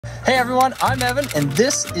Hey everyone, I'm Evan, and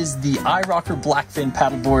this is the iRocker Blackfin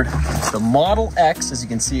paddleboard, the Model X, as you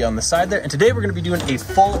can see on the side there. And today we're going to be doing a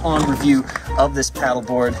full-on review of this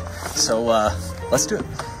paddleboard. So let's do it.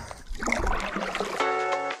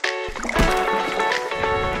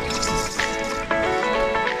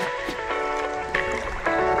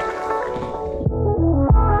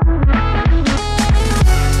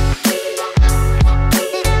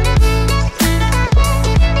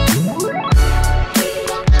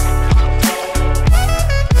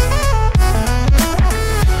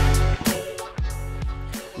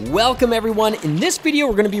 Welcome everyone. In this video,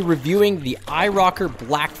 we're going to be reviewing the iRocker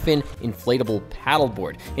Blackfin inflatable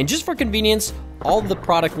paddleboard. And just for convenience, all of the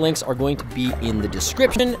product links are going to be in the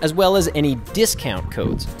description, as well as any discount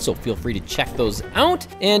codes. So feel free to check those out.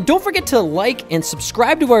 And don't forget to like and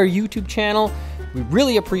subscribe to our YouTube channel. We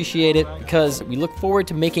really appreciate it because we look forward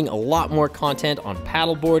to making a lot more content on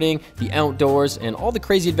paddleboarding, the outdoors, and all the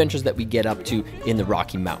crazy adventures that we get up to in the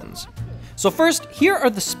Rocky Mountains. So first, here are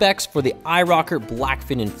the specs for the iRocker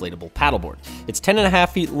Blackfin inflatable paddleboard. It's 10.5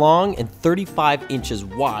 feet long and 35 inches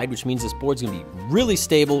wide, which means this board's gonna be really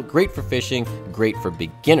stable, great for fishing, great for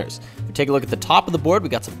beginners. If we take a look at the top of the board, we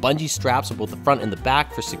got some bungee straps on both the front and the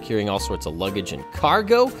back for securing all sorts of luggage and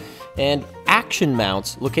cargo, and action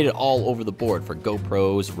mounts located all over the board for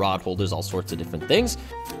GoPros, rod holders, all sorts of different things.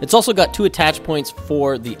 It's also got 2 attach points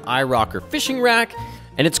for the iRocker fishing rack,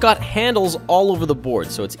 and it's got handles all over the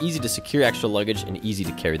board, so it's easy to secure extra luggage and easy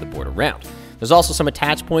to carry the board around. There's also some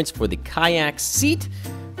attach points for the kayak seat,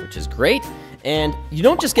 which is great. And you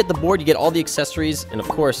don't just get the board, you get all the accessories, and of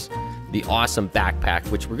course, the awesome backpack,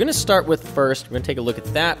 which we're gonna start with first. We're gonna take a look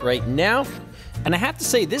at that right now. And I have to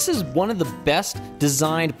say, this is one of the best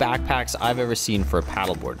designed backpacks I've ever seen for a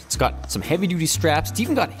paddleboard. It's got some heavy-duty straps, it's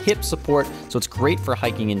even got hip support, so it's great for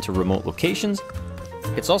hiking into remote locations.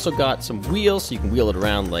 It's also got some wheels, so you can wheel it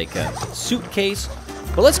around like a suitcase.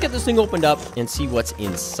 But let's get this thing opened up and see what's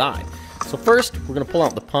inside. So first, we're gonna pull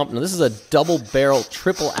out the pump. Now this is a double barrel,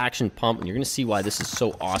 triple action pump, and you're gonna see why this is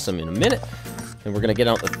so awesome in a minute. And we're gonna get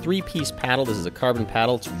out the 3-piece paddle. This is a carbon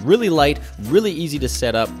paddle. It's really light, really easy to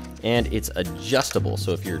set up, and it's adjustable.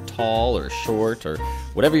 So if you're tall or short or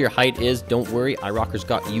whatever your height is, don't worry, iRocker's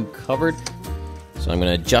got you covered. So I'm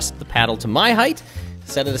gonna adjust the paddle to my height,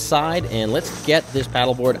 set it aside, and let's get this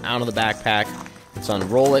paddleboard out of the backpack. Let's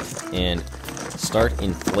unroll it and start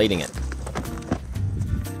inflating it.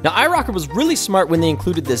 Now, iRocker was really smart when they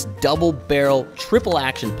included this double barrel triple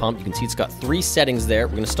action pump. You can see it's got 3 settings there.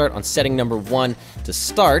 We're gonna start on setting number 1 to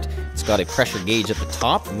start. It's got a pressure gauge at the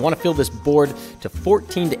top. We wanna fill this board to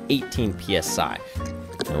 14 to 18 PSI.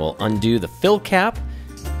 And we'll undo the fill cap,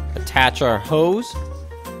 attach our hose,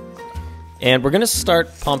 and we're gonna start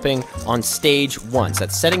pumping on stage 1. So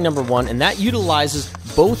that's setting number 1, and that utilizes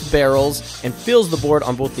both barrels and fills the board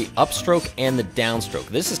on both the upstroke and the downstroke.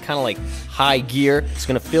 This is kind of like high gear. It's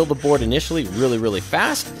gonna fill the board initially really, really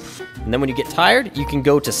fast. And then when you get tired, you can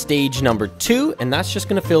go to stage number 2, and that's just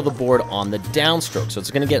gonna fill the board on the downstroke. So it's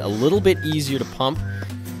gonna get a little bit easier to pump.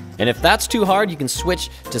 And if that's too hard, you can switch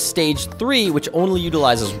to stage 3, which only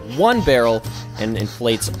utilizes 1 barrel and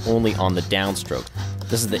inflates only on the downstroke.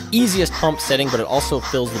 This is the easiest pump setting, but it also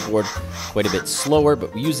fills the board quite a bit slower,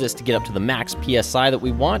 but we use this to get up to the max PSI that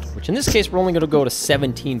we want, which in this case, we're only gonna go to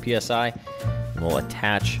 17 PSI. And we'll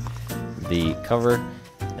attach the cover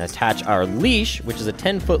and attach our leash, which is a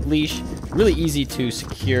 10-foot leash, really easy to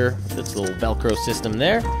secure with this little Velcro system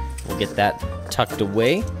there. We'll get that tucked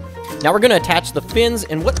away. Now we're gonna attach the fins,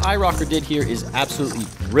 and what iRocker did here is absolutely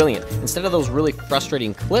brilliant. Instead of those really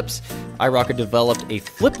frustrating clips, iRocker developed a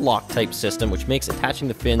flip lock type system, which makes attaching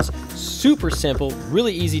the fins super simple,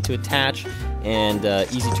 really easy to attach, and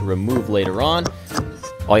easy to remove later on.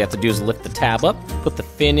 All you have to do is lift the tab up, put the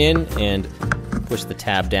fin in, and push the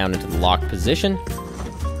tab down into the lock position.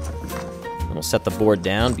 And we'll set the board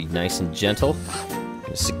down, be nice and gentle.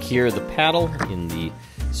 Secure the paddle in the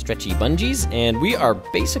stretchy bungees, and we are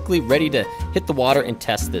basically ready to hit the water and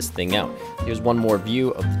test this thing out. Here's one more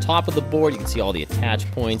view of the top of the board. You can see all the attach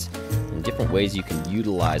points and different ways you can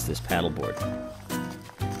utilize this paddleboard.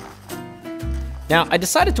 Now, I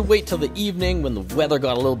decided to wait till the evening when the weather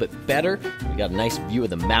got a little bit better. We got a nice view of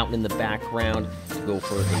the mountain in the background to go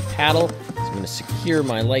for a paddle. So I'm gonna secure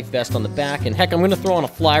my life vest on the back, and heck, I'm gonna throw on a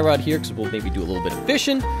fly rod here because we'll maybe do a little bit of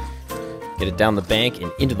fishing, get it down the bank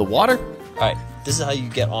and into the water. All right, this is how you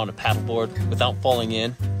get on a paddleboard without falling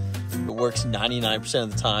in. It works 99%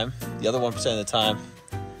 of the time. The other 1% of the time,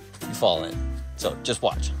 you fall in. So just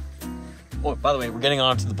watch. Oh, by the way, we're getting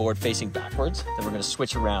onto the board facing backwards. Then we're gonna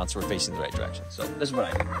switch around so we're facing the right direction. So this is what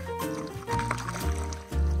I do.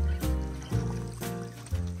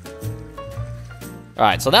 All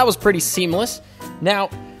right, so that was pretty seamless. Now,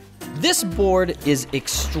 this board is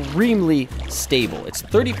extremely stable. It's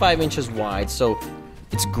 35 inches wide, so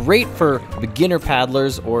it's great for beginner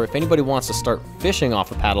paddlers, or if anybody wants to start fishing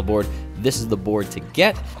off a paddleboard, this is the board to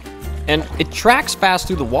get. And it tracks fast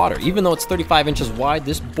through the water. Even though it's 35 inches wide,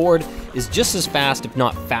 this board is just as fast, if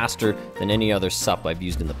not faster, than any other SUP I've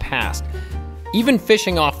used in the past. Even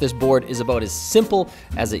fishing off this board is about as simple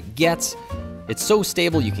as it gets. It's so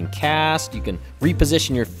stable, you can cast, you can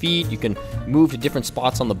reposition your feet, you can move to different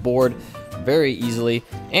spots on the board very easily,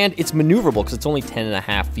 and it's maneuverable because it's only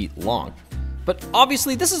 10.5 feet long. But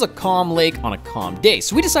obviously, this is a calm lake on a calm day,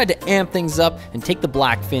 so we decided to amp things up and take the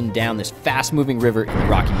Blackfin down this fast-moving river in the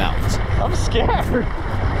Rocky Mountains. I'm scared.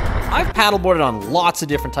 I've paddleboarded on lots of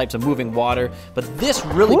different types of moving water, but this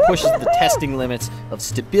really pushes the testing limits of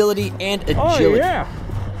stability and agility. Oh, yeah.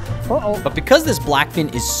 Uh-oh. But because this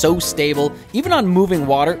Blackfin is so stable, even on moving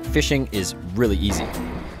water, fishing is really easy.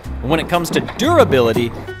 And when it comes to durability,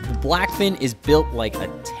 the Blackfin is built like a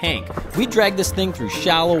tank. We drag this thing through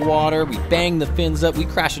shallow water, we bang the fins up, we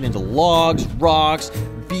crash it into logs, rocks,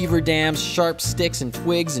 beaver dams, sharp sticks and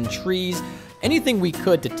twigs and trees, anything we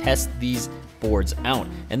could to test these boards out.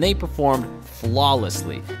 And they performed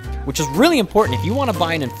flawlessly, which is really important if you want to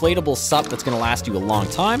buy an inflatable SUP that's going to last you a long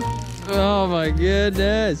time. Oh my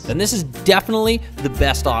goodness. Then this is definitely the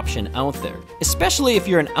best option out there. Especially if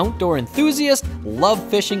you're an outdoor enthusiast, love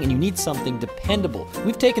fishing, and you need something dependable.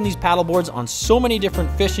 We've taken these paddleboards on so many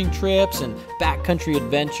different fishing trips and backcountry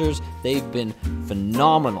adventures. They've been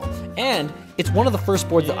phenomenal. And it's one of the first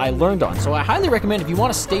boards that I learned on. So I highly recommend if you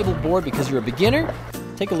want a stable board because you're a beginner,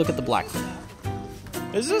 take a look at the Blackfin.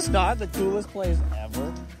 Is this not the coolest place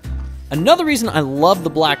ever? Another reason I love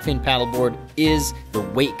the Blackfin paddleboard is the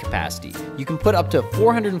weight capacity. You can put up to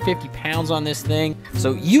 450 pounds on this thing,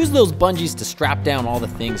 so use those bungees to strap down all the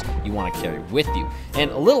things you want to carry with you.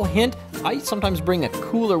 And a little hint, I sometimes bring a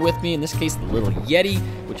cooler with me, in this case the little Yeti,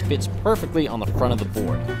 which fits perfectly on the front of the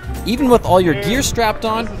board. Even with all your gear strapped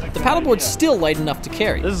on, the paddleboard's still light enough to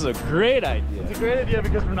carry. This is a great idea. It's a great idea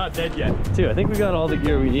because we're not dead yet, too. I think we got all the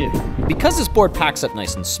gear we need. Because this board packs up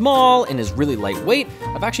nice and small and is really lightweight,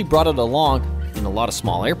 I've actually brought it along in a lot of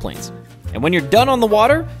small airplanes. And when you're done on the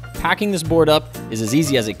water, packing this board up is as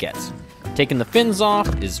easy as it gets. Taking the fins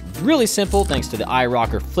off is really simple thanks to the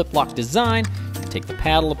iRocker flip-lock design. You take the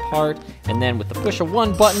paddle apart, and then with the push of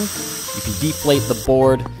one button, you can deflate the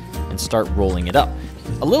board and start rolling it up.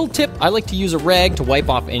 A little tip, I like to use a rag to wipe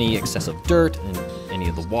off any excessive dirt and any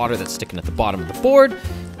of the water that's sticking at the bottom of the board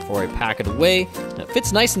before I pack it away. And it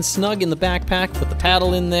fits nice and snug in the backpack. Put the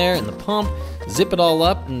paddle in there and the pump, zip it all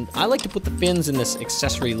up, and I like to put the fins in this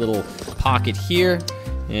accessory little pocket here.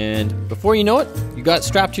 And before you know it, you got it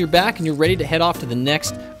strapped to your back and you're ready to head off to the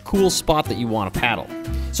next cool spot that you want to paddle.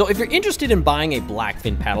 So if you're interested in buying a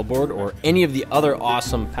Blackfin paddleboard or any of the other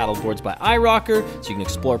awesome paddleboards by iRocker, so you can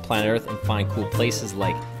explore planet Earth and find cool places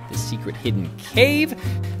like the secret hidden cave,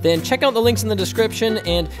 then check out the links in the description,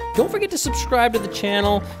 and don't forget to subscribe to the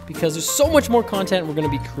channel because there's so much more content we're going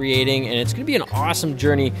to be creating, and it's going to be an awesome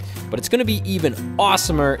journey, but it's going to be even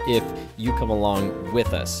awesomer if you come along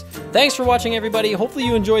with us. Thanks for watching, everybody. Hopefully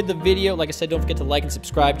you enjoyed the video. Like I said, don't forget to like and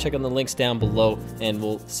subscribe. Check out the links down below, and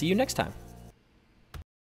we'll see you next time.